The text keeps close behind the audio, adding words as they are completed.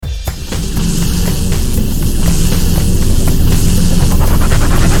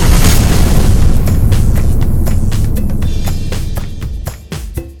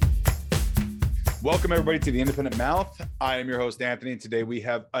Welcome, everybody, to The Independent Mouth. I am your host, Anthony, and today we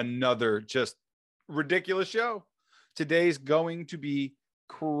have another just ridiculous show. Today's going to be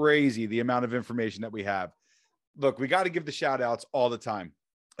crazy, the amount of information that we have. Look, we got to give the shout-outs all the time.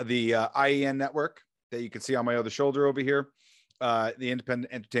 The IEN Network that you can see on my other shoulder over here, the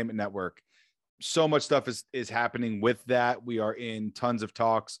Independent Entertainment Network. So much stuff is happening with that. We are in tons of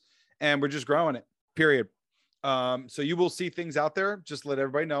talks, and we're just growing it, period. So you will see things out there. Just let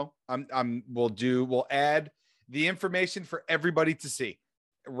everybody know. We'll add the information for everybody to see.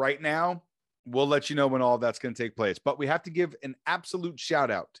 Right now, we'll let you know when all that's going to take place. But we have to give an absolute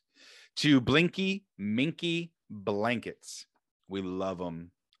shout out to Blinky Minky Blankets. We love them.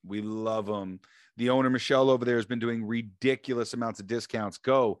 We love them. The owner, Michelle, over there has been doing ridiculous amounts of discounts.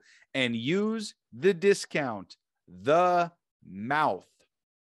 Go and use the discount, the mouth.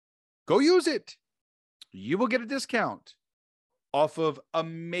 Go use it. You will get a discount off of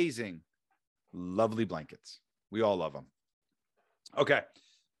amazing, lovely blankets. We all love them. Okay,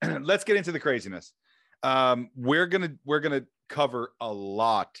 let's get into the craziness. We're gonna cover a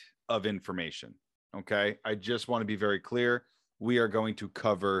lot of information. Okay, I just want to be very clear. We are going to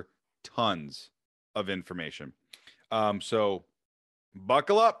cover tons of information. So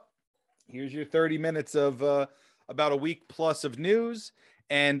buckle up. Here's your 30 minutes of about a week plus of news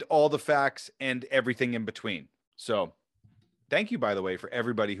and all the facts and everything in between. So thank you, by the way, for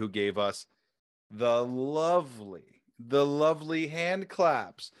everybody who gave us the lovely hand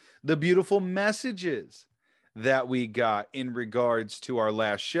claps, the beautiful messages that we got in regards to our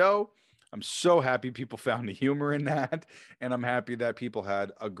last show. I'm so happy people found the humor in that, and I'm happy that people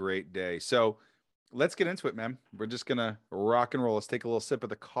had a great day. So let's get into it, man. We're just going to rock and roll. Let's take a little sip of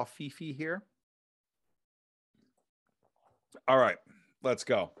the coffee here. All right. Let's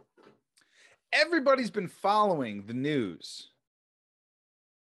go. Everybody's been following the news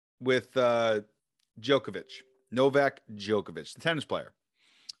with Djokovic, Novak Djokovic, the tennis player.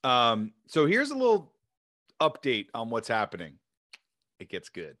 So here's a little update on what's happening. It gets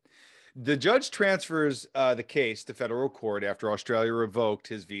good. The judge transfers the case to federal court after Australia revoked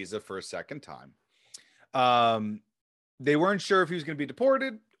his visa for a second time. They weren't sure if he was going to be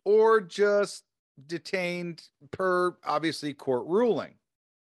deported or just detained per, obviously, court ruling.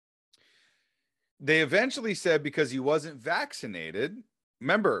 They eventually said because he wasn't vaccinated,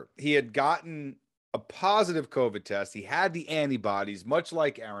 remember, he had gotten a positive COVID test. He had the antibodies, much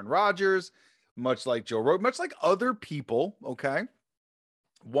like Aaron Rodgers, much like Joe Rogan, much like other people, okay,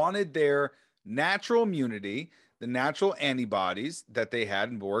 wanted their natural immunity, the natural antibodies that they had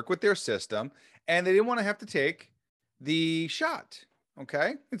and work with their system, and they didn't want to have to take the shot.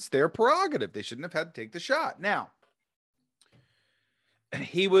 Okay, it's their prerogative. They shouldn't have had to take the shot. Now,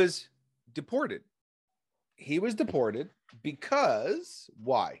 he was deported. He was deported because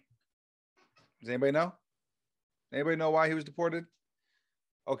why? Does anybody know? Anybody know why he was deported?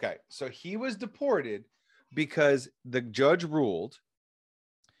 Okay, so he was deported because the judge ruled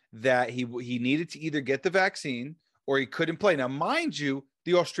that he needed to either get the vaccine or he couldn't play. Now, mind you,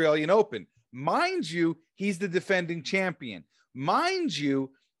 the Australian Open. Mind you, he's the defending champion. Mind you,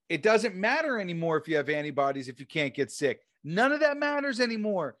 it doesn't matter anymore if you have antibodies, if you can't get sick. None of that matters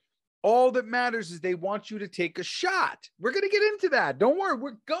anymore. All that matters is they want you to take a shot. We're going to get into that. Don't worry.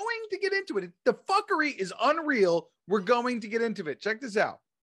 We're going to get into it. The fuckery is unreal. We're going to get into it. Check this out.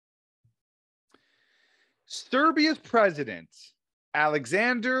 Serbia's president,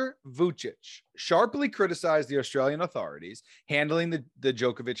 Alexander Vučić, sharply criticized the Australian authorities handling the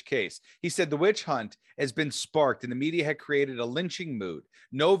Djokovic case. He said the witch hunt has been sparked and the media had created a lynching mood.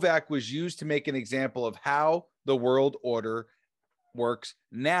 Novak was used to make an example of how the world order works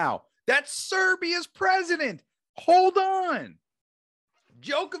now. That's Serbia's president. Hold on.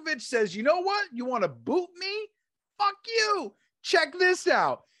 Djokovic says, you know what? You want to boot me? Fuck you. Check this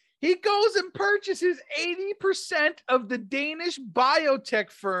out. He goes and purchases 80% of the Danish biotech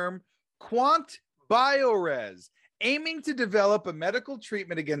firm Quant Biores, aiming to develop a medical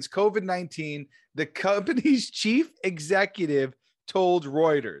treatment against COVID-19, the company's chief executive told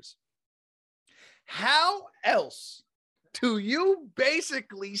Reuters. How else do you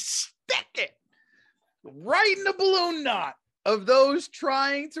basically stick it right in the balloon knot of those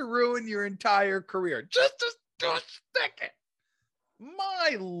trying to ruin your entire career? Just stick it.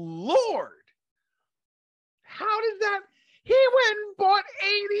 My Lord. How did that? He went and bought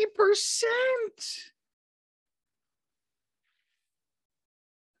 80%.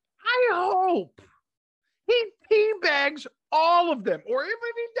 I hope he bags all of them. Or even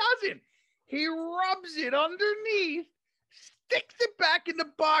if he doesn't, he rubs it underneath, sticks it back in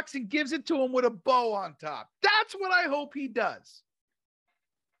the box, and gives it to him with a bow on top. That's what I hope he does.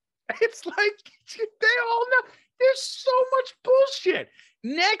 It's like they all know there's so much bullshit.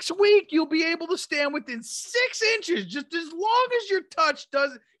 Next week, you'll be able to stand within 6 inches, just as long as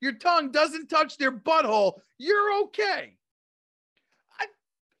your tongue doesn't touch their butthole. You're okay.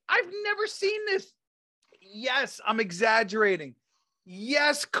 I've never seen this. Yes, I'm exaggerating.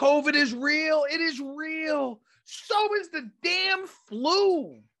 Yes, COVID is real. It is real. So is the damn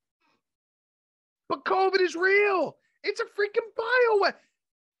flu. But COVID is real. It's a freaking bioweapon.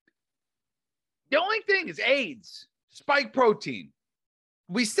 The only thing is AIDS, spike protein.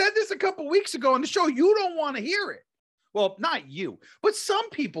 We said this a couple weeks ago on the show. You don't want to hear it. Well, not you, but some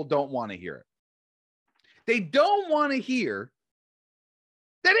people don't want to hear it. They don't want to hear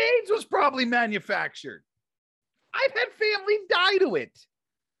that AIDS was probably manufactured. I've had family die to it.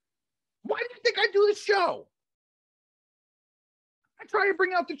 Why do you think I do the show? I try to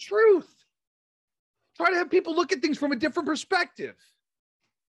bring out the truth. Try to have people look at things from a different perspective.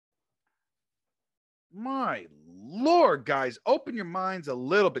 My Lord, guys, open your minds a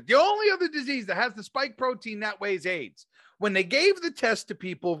little bit. The only other disease that has the spike protein that way is AIDS. When they gave the test to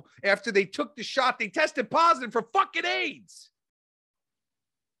people after they took the shot, they tested positive for fucking AIDS.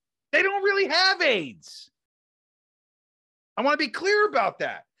 They don't really have AIDS. I want to be clear about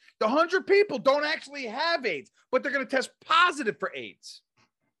that. The 100 people don't actually have AIDS, but they're going to test positive for AIDS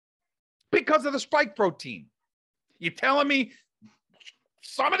because of the spike protein. You telling me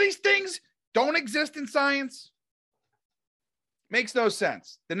some of these things don't exist in science? Makes no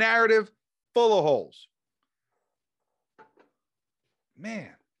sense. The narrative, full of holes.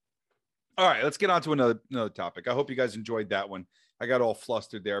 Man. All right, let's get on to another topic. I hope you guys enjoyed that one. I got all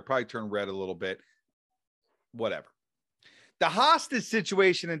flustered there. I probably turned red a little bit. Whatever. The hostage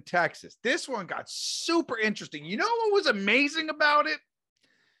situation in Texas. This one got super interesting. You know what was amazing about it?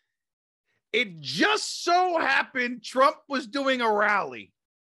 It just so happened Trump was doing a rally.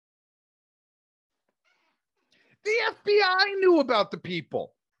 The FBI knew about the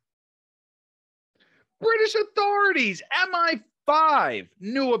people. British authorities, MI5,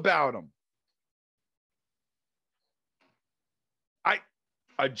 knew about them.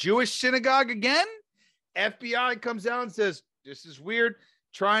 A Jewish synagogue again? FBI comes out and says, this is weird.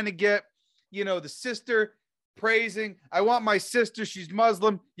 Trying to get, the sister praising. I want my sister. She's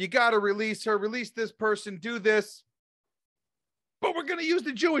Muslim. You got to release her. Release this person. Do this. But we're going to use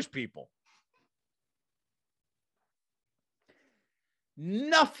the Jewish people.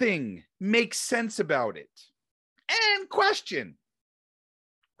 Nothing makes sense about it. And quick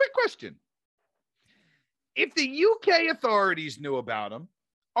question. If the UK authorities knew about him,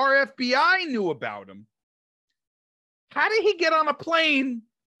 our FBI knew about him, how did he get on a plane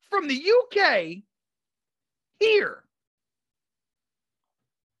from the UK here?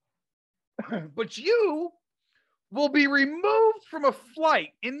 But you will be removed from a flight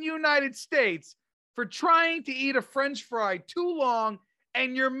in the United States for trying to eat a French fry too long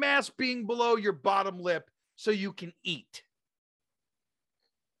and your mask being below your bottom lip so you can eat.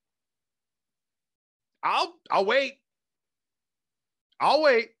 I'll wait.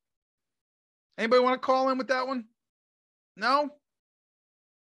 Anybody want to call in with that one? No?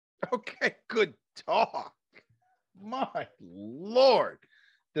 Okay, good talk. My Lord,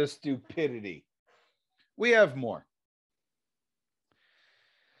 the stupidity. We have more.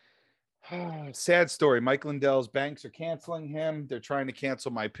 Sad story. Mike Lindell's banks are canceling him. They're trying to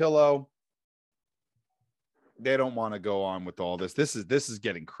cancel MyPillow. They don't want to go on with all this. This is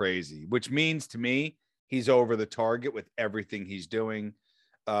getting crazy, which means to me, he's over the target with everything he's doing,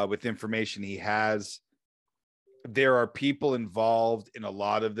 with information he has. There are people involved in a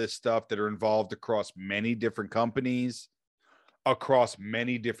lot of this stuff that are involved across many different companies, across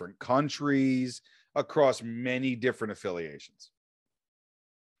many different countries, across many different affiliations.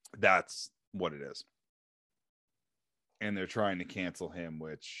 That's what it is. And they're trying to cancel him,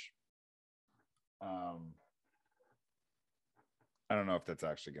 which I don't know if that's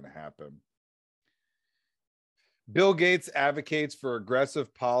actually going to happen. Bill Gates advocates for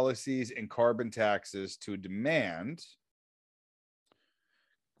aggressive policies and carbon taxes to demand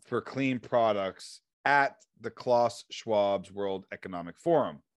for clean products at the Klaus Schwab's World Economic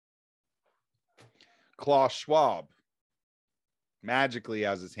Forum. Klaus Schwab magically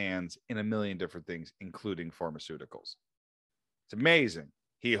has his hands in a million different things, including pharmaceuticals. It's amazing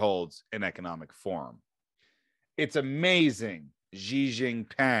he holds an economic forum. It's amazing Xi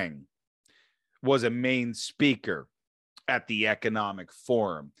Jinping was a main speaker at the economic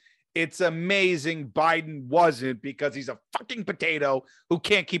forum. It's amazing Biden wasn't, because he's a fucking potato who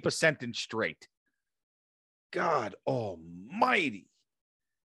can't keep a sentence straight. God almighty.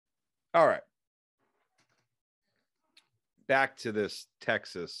 All right. Back to this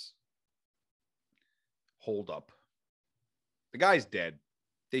Texas hold up. The guy's dead.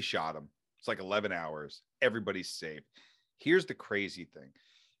 They shot him. It's like 11 hours. Everybody's safe. Here's the crazy thing.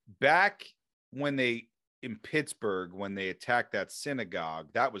 Back when in Pittsburgh, when they attacked that synagogue,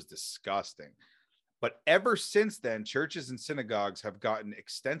 that was disgusting. But ever since then, churches and synagogues have gotten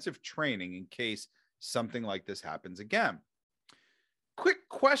extensive training in case something like this happens again. Quick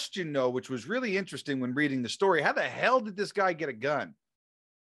question, though, which was really interesting when reading the story. How the hell did this guy get a gun?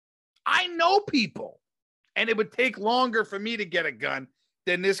 I know people, and it would take longer for me to get a gun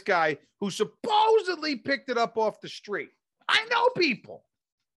than this guy who supposedly picked it up off the street. I know people.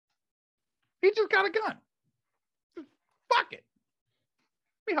 He just got a gun. Fuck it.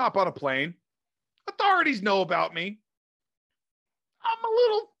 Let me hop on a plane. Authorities know about me. I'm a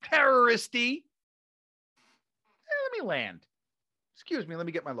little terroristy. Let me land. Excuse me, let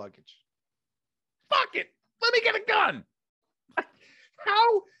me get my luggage. Fuck it. Let me get a gun.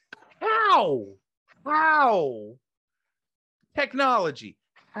 How? Technology.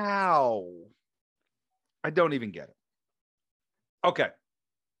 How? I don't even get it. Okay.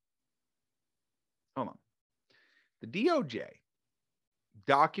 Hold on. The DOJ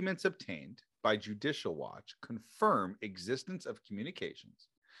documents obtained by Judicial Watch confirm existence of communications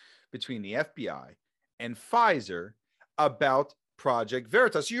between the FBI and Pfizer about Project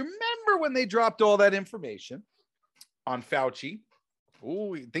Veritas. You remember when they dropped all that information on Fauci?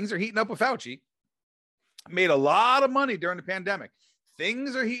 Ooh, things are heating up with Fauci. Made a lot of money during the pandemic.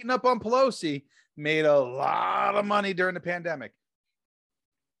 Things are heating up on Pelosi. Made a lot of money during the pandemic.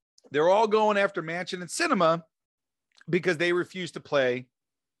 They're all going after Manchin and Sinema because they refuse to play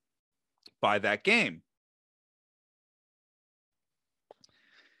by that game.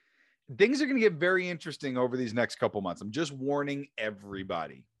 Things are going to get very interesting over these next couple months. I'm just warning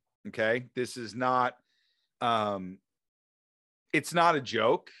everybody. Okay. This is not, it's not a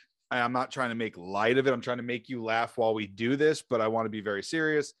joke. I'm not trying to make light of it. I'm trying to make you laugh while we do this, but I want to be very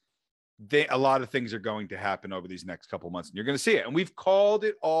serious. A lot of things are going to happen over these next couple months, and you're going to see it. And we've called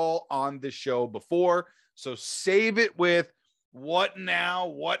it all on the show before. So save it with what now,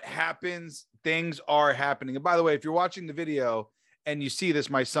 what happens. Things are happening. And by the way, if you're watching the video and you see this,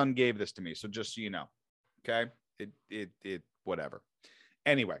 my son gave this to me. So just so you know, okay, whatever.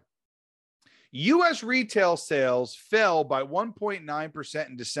 Anyway, U.S. retail sales fell by 1.9%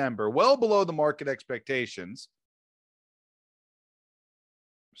 in December, well below the market expectations.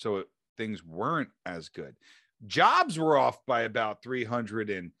 So things weren't as good. Jobs were off by about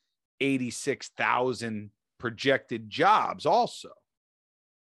 386,000 projected jobs also.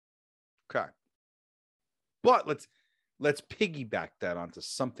 Okay. But let's piggyback that onto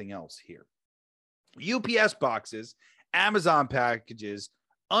something else here. UPS boxes, Amazon packages,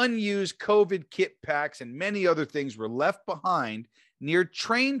 unused COVID kit packs, and many other things were left behind near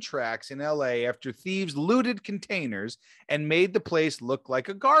train tracks in LA after thieves looted containers and made the place look like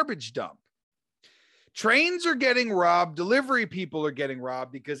a garbage dump. Trains are getting robbed. Delivery people are getting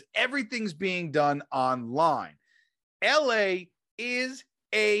robbed because everything's being done online. LA is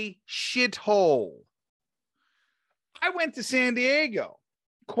a shithole. I went to San Diego,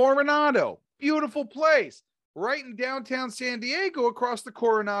 Coronado, beautiful place. Right in downtown San Diego, across the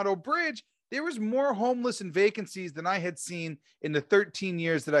Coronado Bridge, there was more homeless and vacancies than I had seen in the 13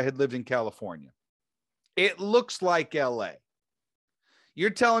 years that I had lived in California. It looks like LA. You're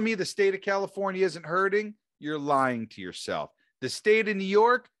telling me the state of California isn't hurting? You're lying to yourself. The state of New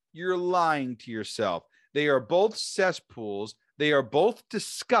York, you're lying to yourself. They are both cesspools. They are both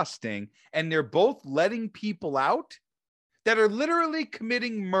disgusting, and they're both letting people out that are literally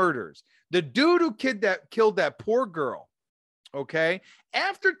committing murders. The dude who killed that poor girl, okay,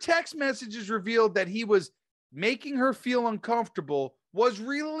 after text messages revealed that he was making her feel uncomfortable, was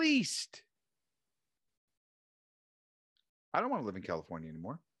released. I don't want to live in California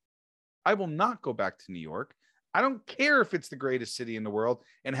anymore. I will not go back to New York. I don't care if it's the greatest city in the world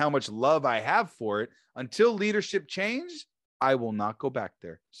and how much love I have for it. Until leadership change, I will not go back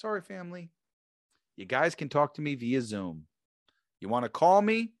there. Sorry, family. You guys can talk to me via Zoom. You want to call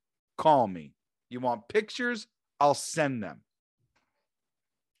me? Call me. You want pictures? I'll send them.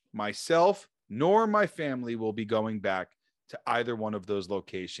 Myself nor my family will be going back to either one of those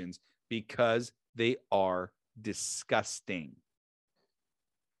locations because they are disgusting.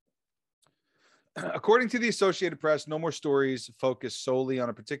 According to the Associated Press, no more stories focus solely on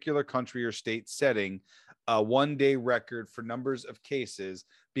a particular country or state setting a one-day record for numbers of cases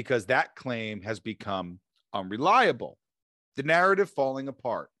because that claim has become unreliable. The narrative falling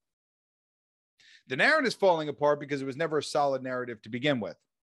apart. The narrative is falling apart because it was never a solid narrative to begin with.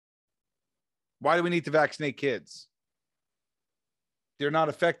 Why do we need to vaccinate kids? They're not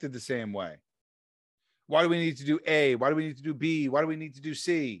affected the same way. Why do we need to do A? Why do we need to do B? Why do we need to do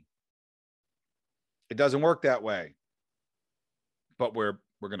C? It doesn't work that way. But we're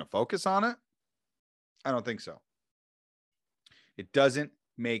going to focus on it? I don't think so. It doesn't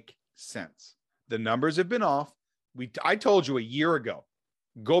make sense. The numbers have been off. I told you a year ago.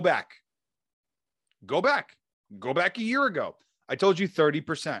 Go back a year ago. I told you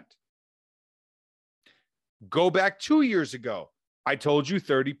 30%. Go back 2 years ago. I told you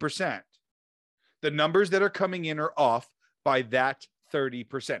 30%. The numbers that are coming in are off by that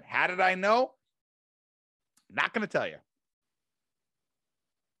 30%. How did I know? Not going to tell you.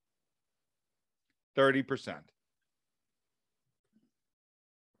 30%.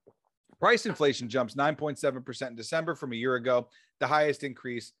 Price inflation jumps 9.7% in December from a year ago, the highest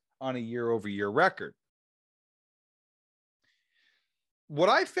increase on a year-over-year record. What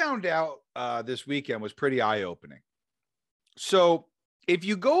I found out this weekend was pretty eye-opening. So if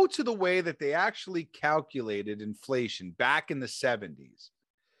you go to the way that they actually calculated inflation back in the 70s,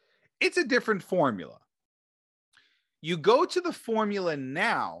 it's a different formula. You go to the formula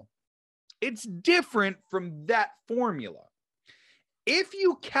now, it's different from that formula. If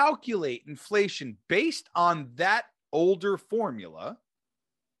you calculate inflation based on that older formula,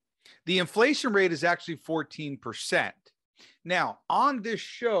 the inflation rate is actually 14%. Now, on this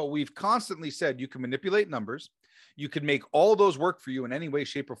show, we've constantly said you can manipulate numbers. You can make all those work for you in any way,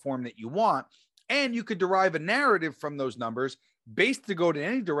 shape, or form that you want. And you could derive a narrative from those numbers based to go to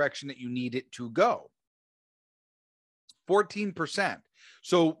any direction that you need it to go. 14%.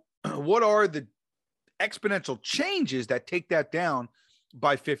 So what are the exponential changes that take that down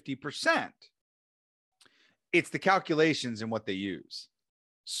by 50%? It's the calculations and what they use.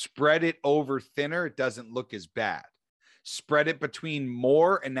 Spread it over thinner, it doesn't look as bad. Spread it between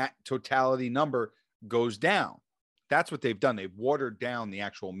more, and that totality number goes down. That's what they've done. They've watered down the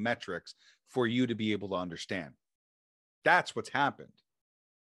actual metrics for you to be able to understand. That's what's happened.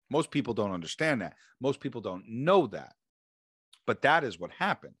 Most people don't understand that. Most people don't know that. But that is what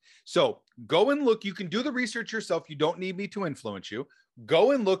happened. So go and look. You can do the research yourself. You don't need me to influence you.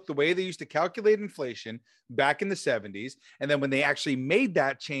 Go and look the way they used to calculate inflation back in the 70s. And then when they actually made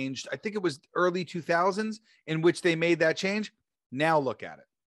that change, I think it was early 2000s in which they made that change. Now look at it.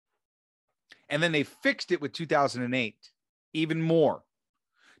 And then they fixed it with 2008, even more,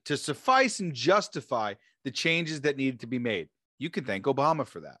 to suffice and justify the changes that needed to be made. You can thank Obama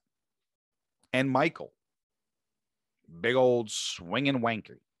for that. And Michael. Big old swinging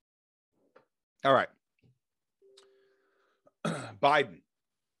wanker. All right. Biden.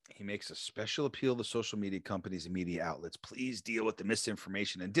 He makes a special appeal to social media companies and media outlets. Please deal with the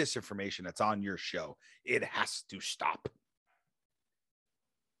misinformation and disinformation that's on your show. It has to stop.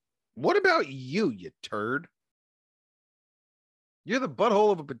 What about you, you turd? You're the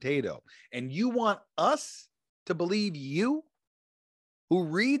butthole of a potato, and you want us to believe you, who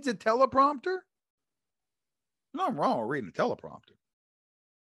reads a teleprompter? Nothing wrong with reading a teleprompter.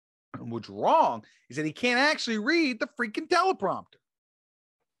 What's wrong is that he can't actually read the freaking teleprompter.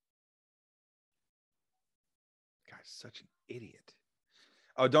 Guy's such an idiot.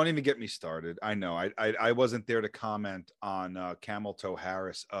 Oh, don't even get me started. I know. I wasn't there to comment on Camel Toe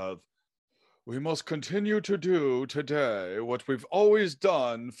Harris of, we must continue to do today what we've always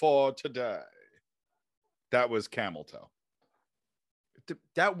done for today. That was Camel Toe.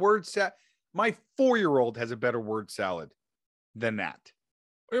 That word set. My 4-year-old has a better word salad than that.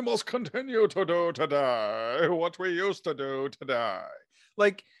 We must continue to do today what we used to do today.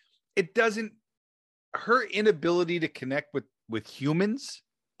 Like, it doesn't, her inability to connect with humans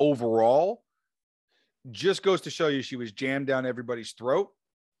overall just goes to show you she was jammed down everybody's throat.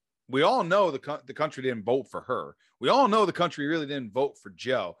 We all know the country didn't vote for her. We all know the country really didn't vote for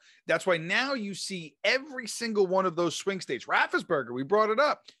Joe. That's why now you see every single one of those swing states. Raffensperger, we brought it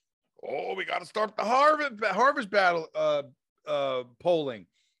up. Oh, we got to start the Harvest battle polling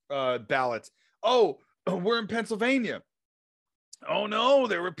ballots. Oh, we're in Pennsylvania. Oh no,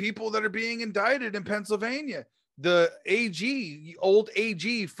 there were people that are being indicted in Pennsylvania. The AG, old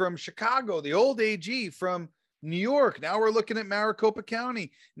AG from Chicago, the old AG from New York. Now we're looking at Maricopa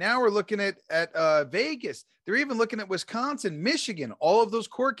County. Now we're looking at Vegas. They're even looking at Wisconsin, Michigan, all of those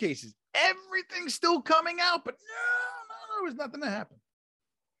court cases. Everything's still coming out, but no, there's nothing to happen.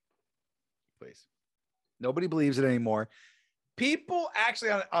 Please. Nobody believes it anymore. People actually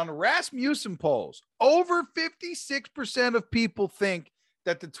on Rasmussen polls, over 56% of people think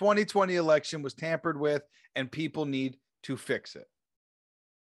that the 2020 election was tampered with and people need to fix it.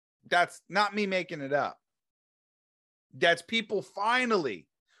 That's not me making it up. That's people finally.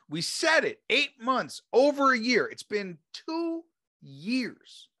 We said it 8 months, over a year. It's been 2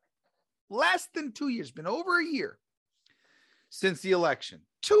 years. Less than 2 years, been over a year since the election.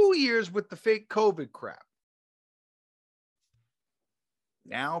 2 years with the fake COVID crap.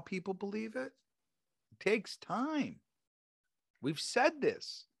 Now people believe it. It takes time. We've said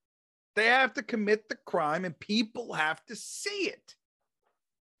this. They have to commit the crime and people have to see it.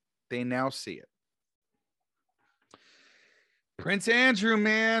 They now see it. Prince Andrew,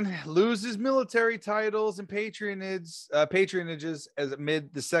 man, loses military titles and patronages as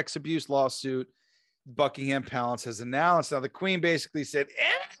amid the sex abuse lawsuit. Buckingham Palace has announced. Now, the Queen basically said,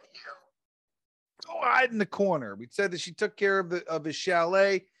 go hide in the corner. We said that she took care of his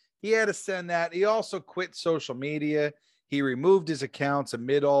chalet. He had to send that. He also quit social media. He removed his accounts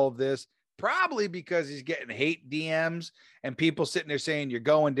amid all of this, probably because he's getting hate DMs and people sitting there saying, you're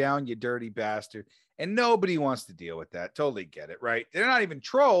going down, you dirty bastard. And nobody wants to deal with that. Totally get it, right? They're not even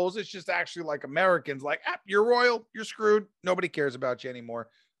trolls. It's just actually like Americans, like, you're royal, you're screwed. Nobody cares about you anymore.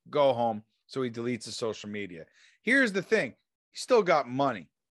 Go home. So he deletes his social media. Here's the thing. He still got money.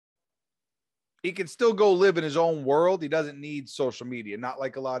 He can still go live in his own world. He doesn't need social media, not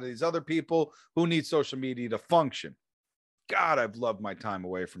like a lot of these other people who need social media to function. God, I've loved my time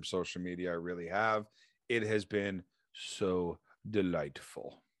away from social media. I really have. It has been so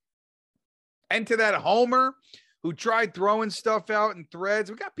delightful. And to that Homer who tried throwing stuff out in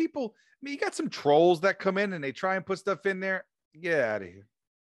threads, we got people, you got some trolls that come in and they try and put stuff in there. Get out of here.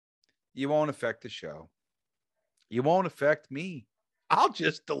 You won't affect the show. You won't affect me. I'll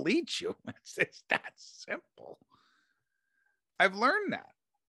just delete you. It's that simple. I've learned that.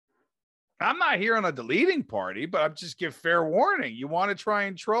 I'm not here on a deleting party, but I'm just give fair warning. You want to try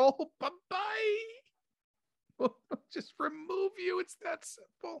and troll? Bye-bye. We'll just remove you. It's that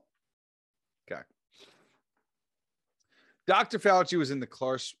simple. Okay. Dr. Fauci was in the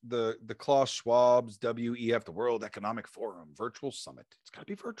Klaus Schwab's WEF, the World Economic Forum virtual summit. It's got to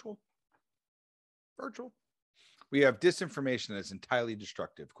be virtual. Virtual. We have disinformation that is entirely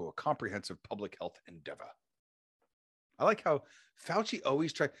destructive. Cool. Comprehensive public health endeavor. I like how Fauci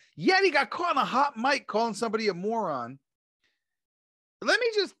always tried. Yet he got caught on a hot mic calling somebody a moron. Let me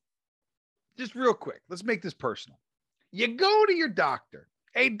just real quick. Let's make this personal. You go to your doctor.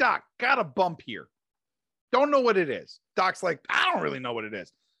 Hey, doc, got a bump here. Don't know what it is. Doc's like, I don't really know what it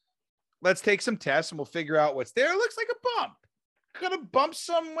is. Let's take some tests and we'll figure out what's there. It looks like a bump. Got a bump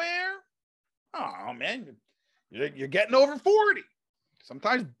somewhere? Oh, man, you're getting over 40.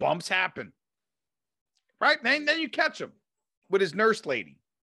 Sometimes bumps happen. Right? And then you catch him with his nurse lady.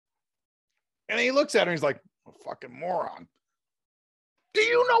 And he looks at her and he's like, a fucking moron. Do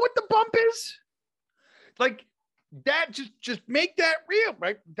you know what the bump is? Like, that, just make that real,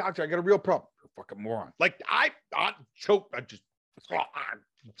 right? Doctor, I got a real problem. You're a fucking moron. Like, I choke him.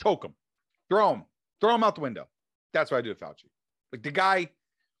 Throw him out the window. That's what I do to Fauci. Like, the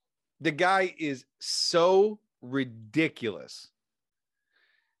guy is so ridiculous.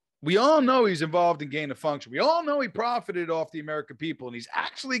 We all know he's involved in gain of function. We all know he profited off the American people, and he's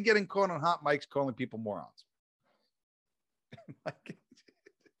actually getting caught on hot mics calling people morons. Like,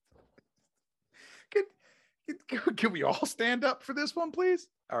 can we all stand up for this one, please?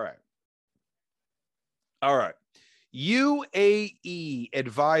 All right. UAE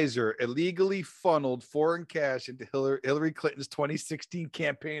advisor illegally funneled foreign cash into Hillary Clinton's 2016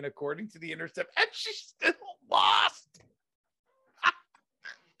 campaign, according to The Intercept, and she still lost.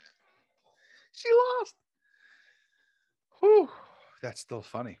 She lost. Whew, that's still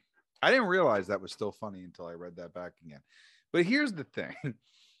funny. I didn't realize that was still funny until I read that back again. But here's the thing.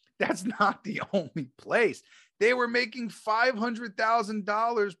 That's not the only place. They were making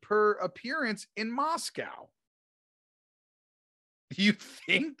 $500,000 per appearance in Moscow. You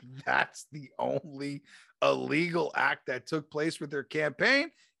think that's the only illegal act that took place with their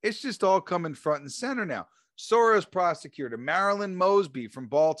campaign? It's just all coming front and center now. Soros prosecutor Marilyn Mosby from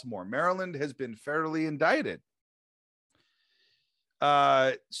Baltimore, Maryland, has been federally indicted.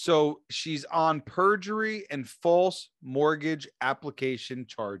 So she's on perjury and false mortgage application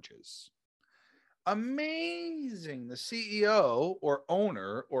charges. Amazing. The CEO or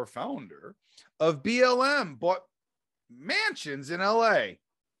owner or founder of BLM bought mansions in LA.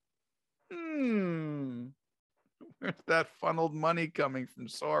 Where's that funneled money coming from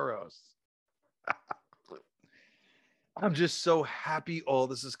Soros? I'm just so happy all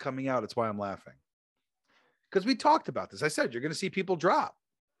this is coming out. It's why I'm laughing. Because we talked about this. I said, you're going to see people drop.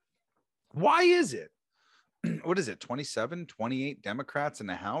 Why is it? What is it? 27, 28 Democrats in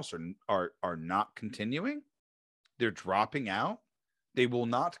the House are not continuing. They're dropping out. They will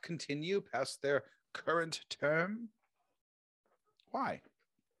not continue past their current term. Why?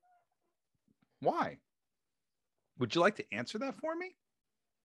 Why? Would you like to answer that for me?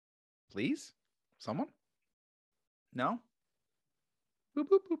 Please? Someone? No? Boop,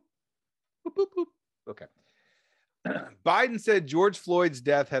 boop, boop. Boop, boop, boop. Okay. Biden said George Floyd's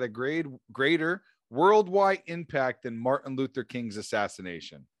death had a greater worldwide impact than Martin Luther King's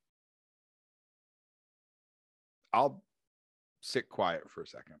assassination. I'll sit quiet for a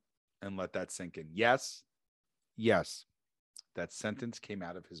second and let that sink in. Yes, that sentence came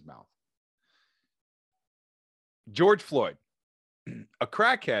out of his mouth. George Floyd, a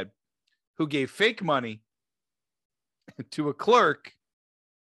crackhead who gave fake money to a clerk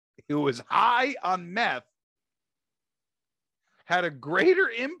who was high on meth, had a greater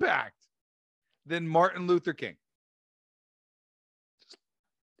impact than Martin Luther King. Just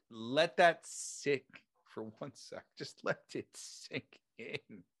let that sink for 1 sec. Just let it sink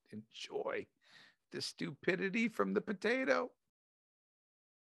in. Enjoy the stupidity from the potato.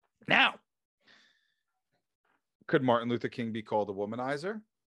 Now, could Martin Luther King be called a womanizer?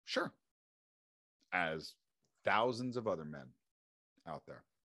 Sure. As thousands of other men out there.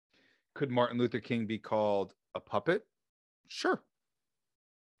 Could Martin Luther King be called a puppet? Sure.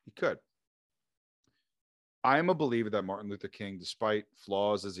 He could. I am a believer that Martin Luther King, despite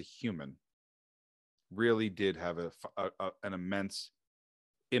flaws as a human, really did have an immense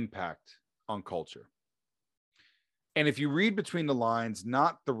impact on culture. And if you read between the lines,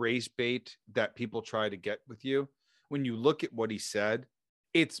 not the race bait that people try to get with you, when you look at what he said,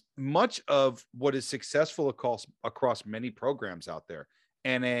 it's much of what is successful across many programs out there.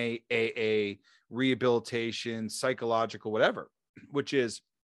 NA, AA, rehabilitation, psychological, whatever, which is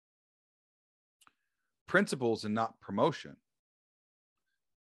principles and not promotion.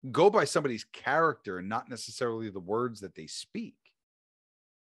 Go by somebody's character and not necessarily the words that they speak.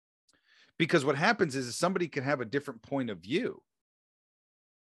 Because what happens is somebody can have a different point of view,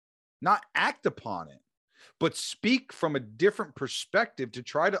 not act upon it, but speak from a different perspective to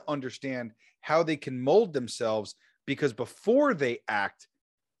try to understand how they can mold themselves, because before they act,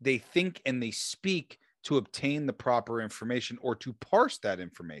 they think and they speak to obtain the proper information or to parse that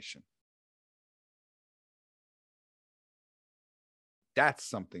information. That's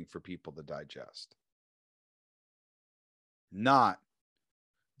something for people to digest. Not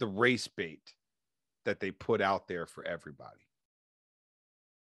the race bait that they put out there for everybody.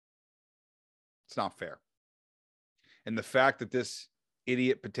 It's not fair. And the fact that this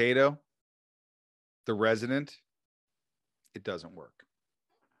idiot potato, the resident, it doesn't work.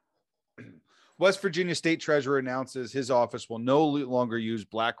 West Virginia State Treasurer announces his office will no longer use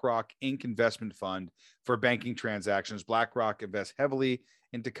BlackRock Inc. investment fund for banking transactions. BlackRock invests heavily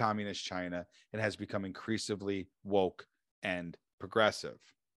into communist China and has become increasingly woke and progressive.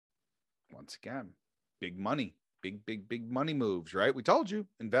 Once again, big money, big money moves, right? We told you,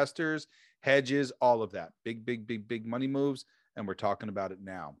 investors, hedges, all of that. Big money moves, and we're talking about it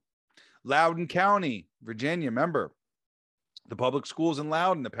now. Loudoun County, Virginia, remember, the public schools in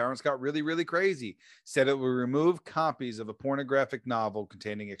Loudoun, the parents got really crazy, said it would remove copies of a pornographic novel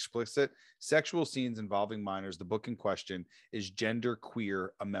containing explicit sexual scenes involving minors. The book in question is Gender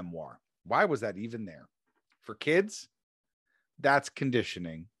Queer, a Memoir. Why was that even there? For kids? That's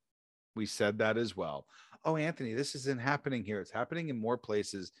conditioning. We said that as well. Oh, Anthony, this isn't happening here. It's happening in more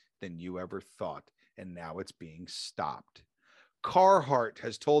places than you ever thought, and now it's being stopped. Carhartt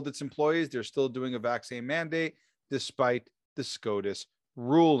has told its employees they're still doing a vaccine mandate despite the SCOTUS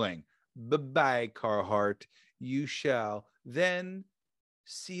ruling. Bye-bye, Carhartt. You shall then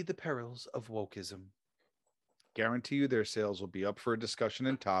see the perils of wokeism. Guarantee you their sales will be up for a discussion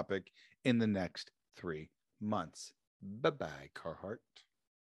and topic in the next 3 months. Bye-bye, Carhartt.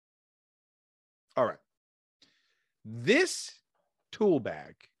 All right. This tool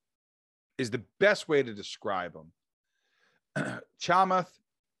bag is the best way to describe them. Chamath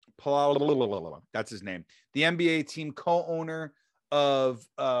Palihapitiya, that's his name. The NBA team co-owner of,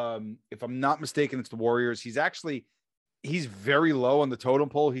 if I'm not mistaken, it's the Warriors. He's very low on the totem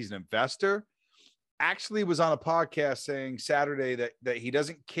pole. He's an investor. Actually was on a podcast saying Saturday that he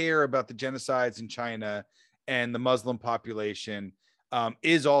doesn't care about the genocides in China and the Muslim population,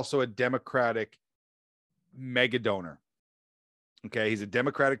 is also a Democratic mega donor. Okay. He's a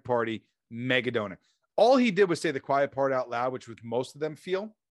Democratic Party mega donor. All he did was say the quiet part out loud, which most of them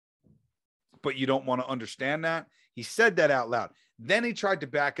feel, but you don't want to understand that. He said that out loud. Then he tried to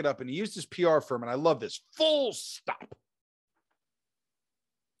back it up and he used his PR firm. And I love this. Full stop.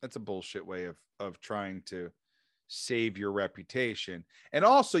 That's a bullshit way of trying to save your reputation. And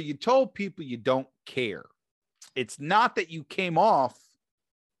also you told people you don't care. It's not that you came off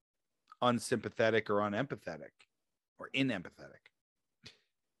unsympathetic or unempathetic or inempathetic.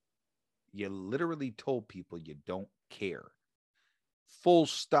 You literally told people you don't care. Full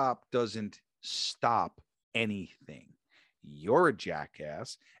stop doesn't stop anything. You're a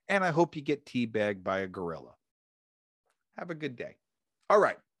jackass, and I hope you get teabagged by a gorilla. Have a good day. All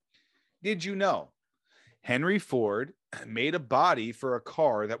right. Did you know Henry Ford made a body for a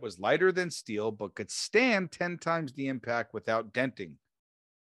car that was lighter than steel but could stand 10 times the impact without denting?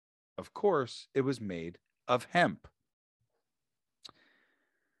 Of course, it was made of hemp.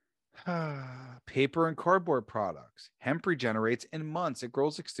 Paper and cardboard products. Hemp regenerates in months. It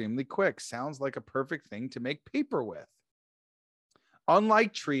grows extremely quick. Sounds like a perfect thing to make paper with.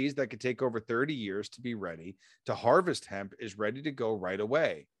 Unlike trees that could take over 30 years to be ready, to harvest hemp is ready to go right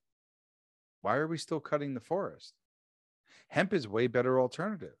away. Why are we still cutting the forest? Hemp is way better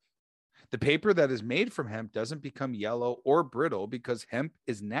alternative. The paper that is made from hemp doesn't become yellow or brittle because hemp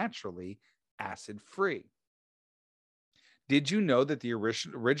is naturally acid free. Did you know that the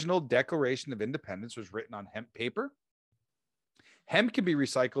original Declaration of Independence was written on hemp paper? Hemp can be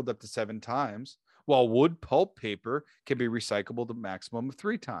recycled up to 7 times, while wood pulp paper can be recyclable to a maximum of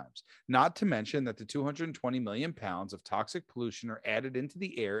 3 times. Not to mention that the 220 million pounds of toxic pollution are added into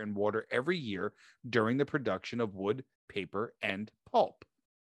the air and water every year during the production of wood, paper, and pulp.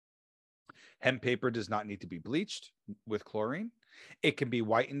 Hemp paper does not need to be bleached with chlorine. It can be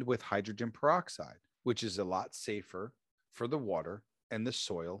whitened with hydrogen peroxide, which is a lot safer for the water and the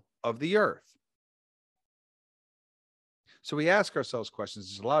soil of the earth. So we ask ourselves questions.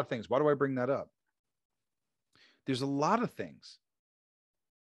 There's a lot of things. Why do I bring that up? There's a lot of things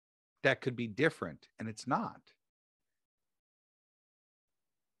that could be different, and it's not.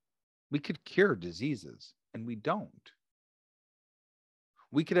 We could cure diseases, and we don't.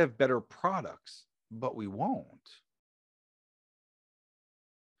 We could have better products, but we won't.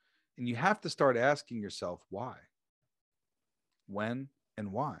 And you have to start asking yourself why, when,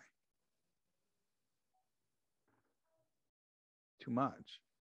 and why. Too much.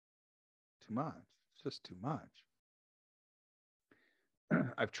 Too much. It's just too much.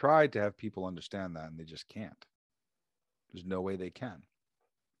 I've tried to have people understand that, and they just can't. There's no way they can.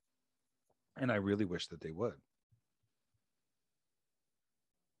 And I really wish that they would.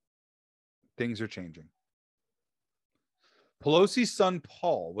 Things are changing. Pelosi's son,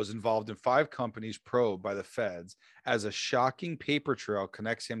 Paul, was involved in 5 companies probed by the feds as a shocking paper trail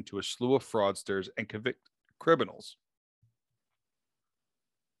connects him to a slew of fraudsters and convicted criminals.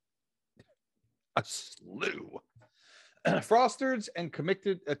 A slew. Fraudsters and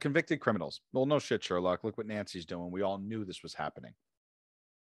convicted criminals. Well, no shit, Sherlock. Look what Nancy's doing. We all knew this was happening.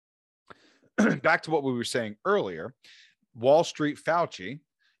 Back to what we were saying earlier. Wall Street Fauci,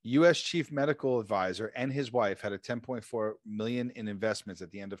 U.S. chief medical advisor, and his wife had a 10.4 million in investments at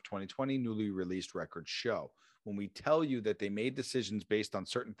the end of 2020, newly released records show. When we tell you that they made decisions based on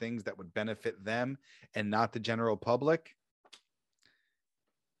certain things that would benefit them and not the general public,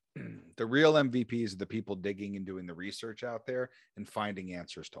 the real MVPs are the people digging and doing the research out there and finding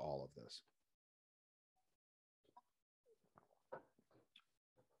answers to all of this.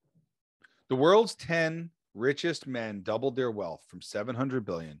 The world's 10 richest men doubled their wealth from 700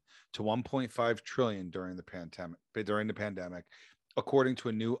 billion to 1.5 trillion during the pandemic, according to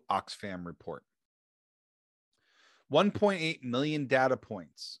a new Oxfam report. 1.8 million data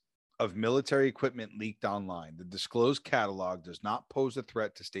points of military equipment leaked online. The disclosed catalog does not pose a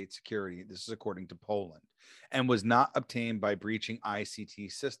threat to state security. This is according to Poland, and was not obtained by breaching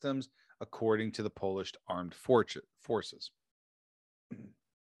ICT systems, according to the Polish armed forces.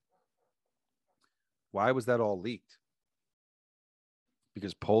 Why was that all leaked?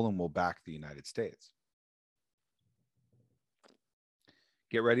 Because Poland will back the United States.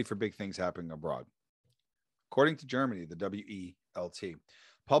 Get ready for big things happening abroad. According to Germany, the WELT,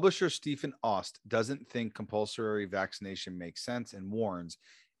 publisher Stephen Ost doesn't think compulsory vaccination makes sense and warns,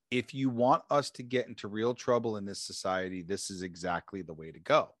 if you want us to get into real trouble in this society, this is exactly the way to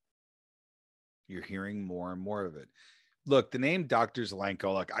go. You're hearing more and more of it. Look, the name Dr.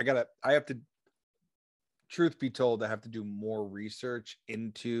 Zelenko, look, I have to, truth be told, I have to do more research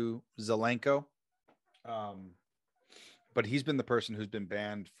into Zelenko. But he's been the person who's been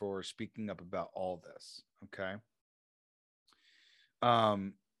banned for speaking up about all this. Okay.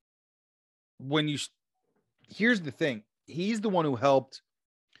 Here's the thing. He's the one who helped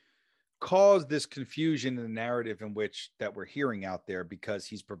cause this confusion in the narrative in which that we're hearing out there, because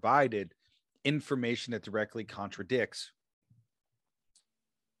he's provided information that directly contradicts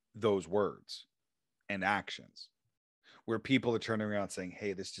those words and actions, where people are turning around saying,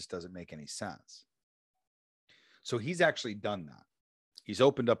 hey, this just doesn't make any sense. So he's actually done that. He's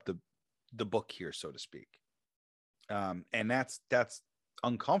opened up the book here, so to speak. And that's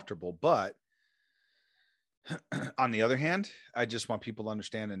uncomfortable, but On the other hand, I just want people to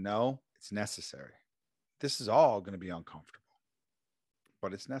understand and know it's necessary. This is all going to be uncomfortable,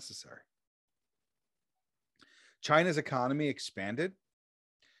 but it's necessary. China's economy expanded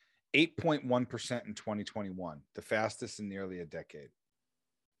 8.1% in 2021, the fastest in nearly a decade.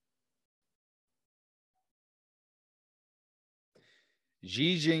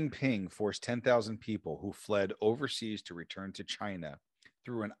 Xi Jinping forced 10,000 people who fled overseas to return to China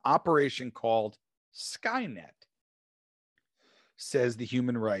through an operation called Skynet, says the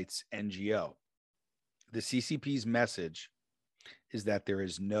Human Rights NGO. The CCP's message is that there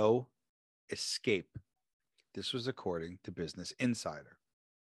is no escape. This was according to Business Insider.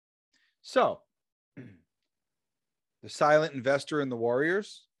 So, the silent investor and the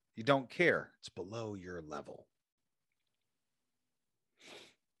warriors, you don't care. It's below your level.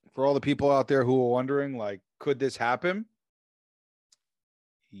 For all the people out there who are wondering, like, could this happen?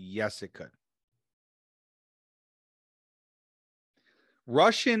 Yes, it could.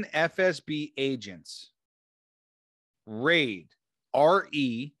 Russian FSB agents raid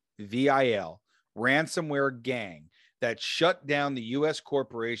REVIL ransomware gang that shut down the U.S.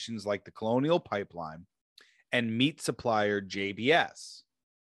 corporations like the Colonial Pipeline and meat supplier JBS.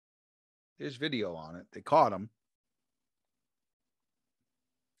 There's video on it. They caught him.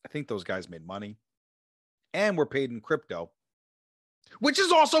 I think those guys made money and were paid in crypto, which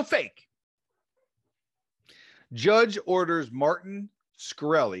is also fake. Judge orders Martin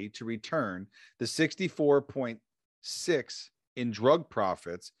Shkreli to return the 64.6 in drug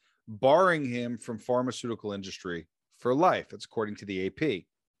profits, barring him from pharmaceutical industry for life. That's according to the AP.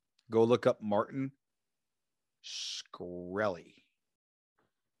 Go look up Martin Shkreli.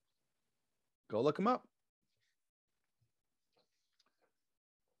 Go look him up.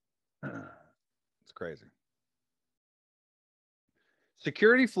 It's crazy.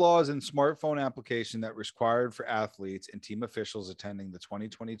 Security flaws in smartphone application that required for athletes and team officials attending the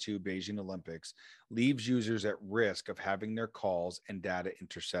 2022 Beijing Olympics leaves users at risk of having their calls and data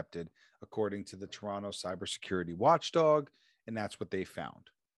intercepted, according to the Toronto cybersecurity watchdog, and that's what they found.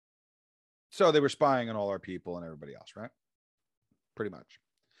 So they were spying on all our people and everybody else, right? Pretty much.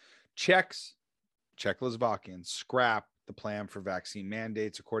 Czechoslovakians scrap the plan for vaccine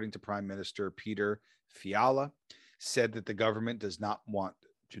mandates, according to Prime Minister Peter Fiala, said that the government does not want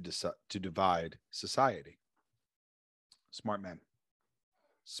to divide society. Smart man.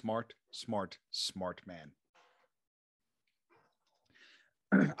 Smart man.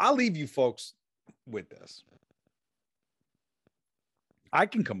 I'll leave you folks with this. I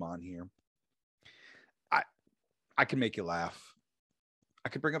can come on here. I can make you laugh. I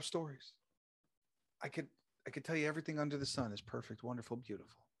could bring up stories. I could tell you everything under the sun is perfect, wonderful,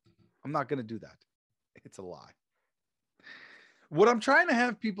 beautiful. I'm not going to do that. It's a lie. What I'm trying to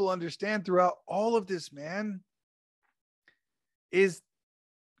have people understand throughout all of this, man, is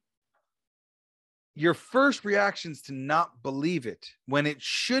your first reactions to not believe it when it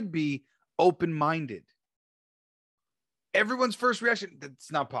should be open-minded. Everyone's first reaction,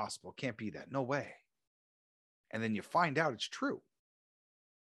 that's not possible. Can't be that. No way. And then you find out it's true.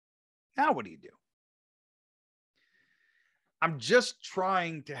 Now what do you do? I'm just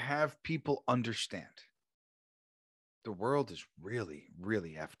trying to have people understand. The world is really,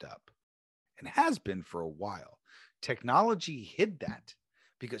 really effed up and has been for a while. Technology hid that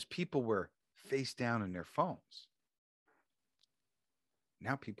because people were face down in their phones.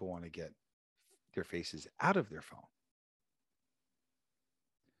 Now people want to get their faces out of their phone.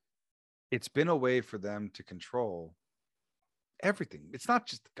 It's been a way for them to control everything. It's not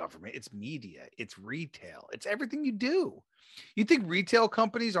just the government, it's media, it's retail, it's everything you do. You think retail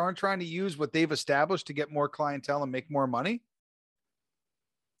companies aren't trying to use what they've established to get more clientele and make more money?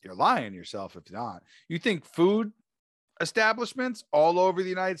 You're lying to yourself if not. You think food establishments all over the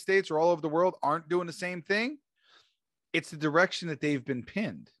United States or all over the world aren't doing the same thing? It's the direction that they've been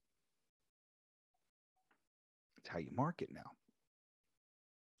pinned. It's how you market now.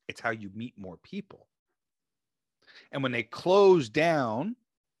 It's how you meet more people. And when they close down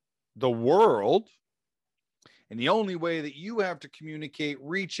the world, and the only way that you have to communicate,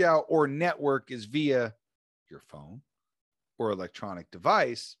 reach out, or network is via your phone or electronic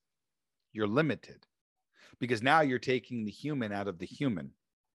device, you're limited. Because now you're taking the human out of the human.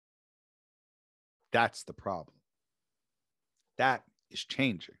 That's the problem. That is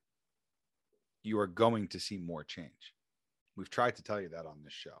changing. You are going to see more change. We've tried to tell you that on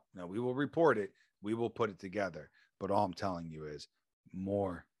this show. Now, we will report it. We will put it together. But all I'm telling you is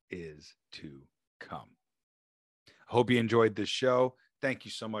more is to come. I hope you enjoyed this show. Thank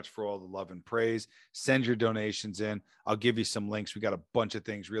you so much for all the love and praise. Send your donations in. I'll give you some links. We got a bunch of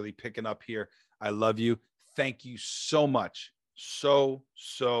things really picking up here. I love you. Thank you so much. So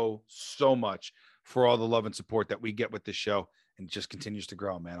much for all the love and support that we get with this show, and just continues to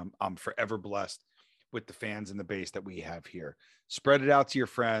grow, man. I'm forever blessed with the fans and the base that we have here. Spread it out to your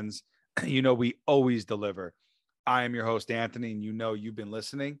friends. You know, we always deliver. I am your host, Anthony, and you know you've been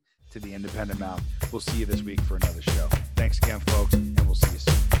listening to The Independent Mouth. We'll see you this week for another show. Thanks again, folks, and we'll see you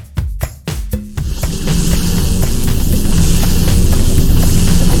soon.